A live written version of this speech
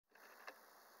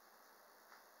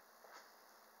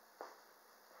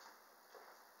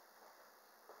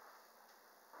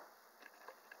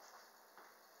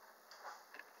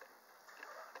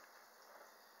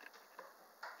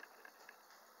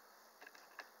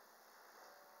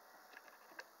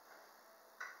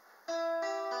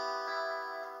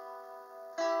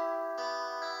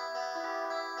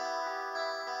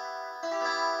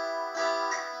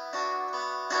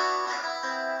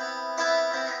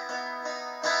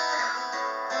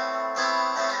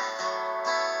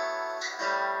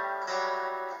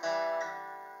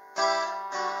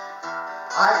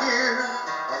I hear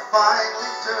a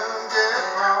finely tuned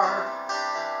guitar.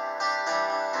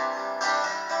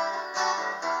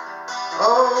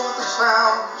 Oh, the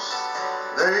sounds,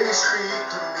 they speak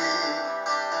to me.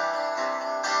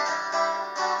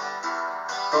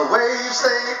 The waves,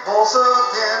 they pulse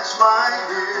against my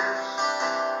ears.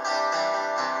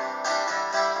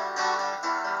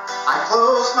 I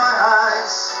close my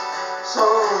eyes so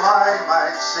I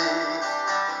might see.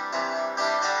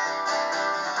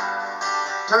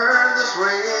 Turn this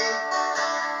way,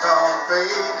 don't fade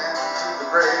into the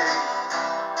gray.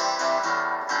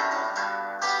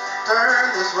 Turn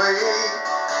this way,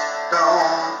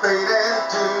 don't fade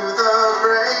into the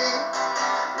gray.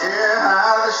 Yeah,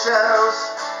 out of the shadows,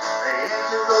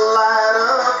 into the light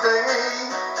of day.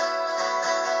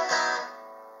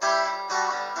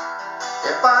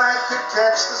 If I could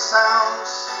catch the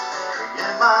sounds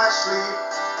in my sleep,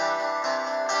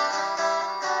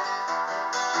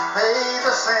 pay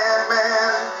the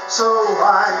Sandman so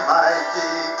I might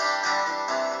keep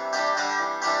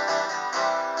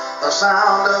the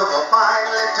sound of a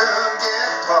finely tuned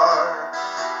guitar.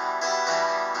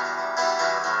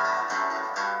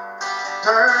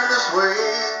 Turn this way,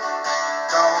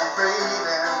 don't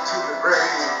fade into the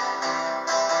gray.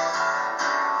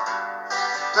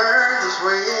 Turn this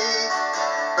way,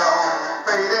 don't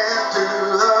fade into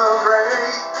the gray.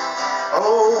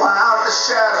 Oh, out the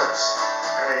shadows,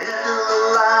 into the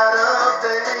light of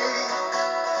day.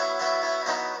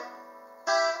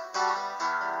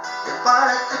 If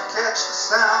I could catch the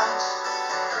sounds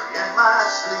in my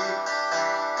sleep,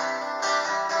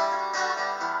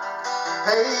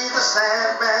 pay the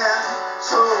Sandman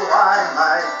so I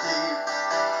might keep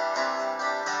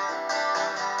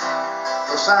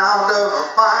the sound of a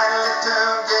finely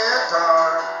tuned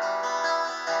guitar.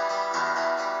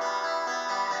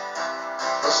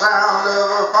 The sound of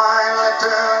a finely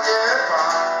tuned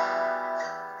guitar.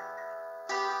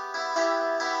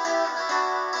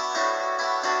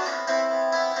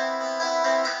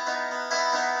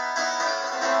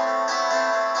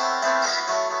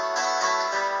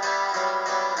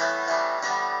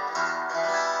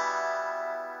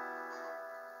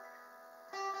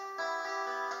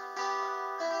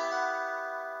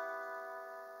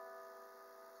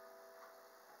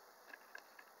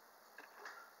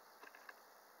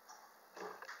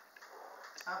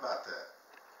 How about that?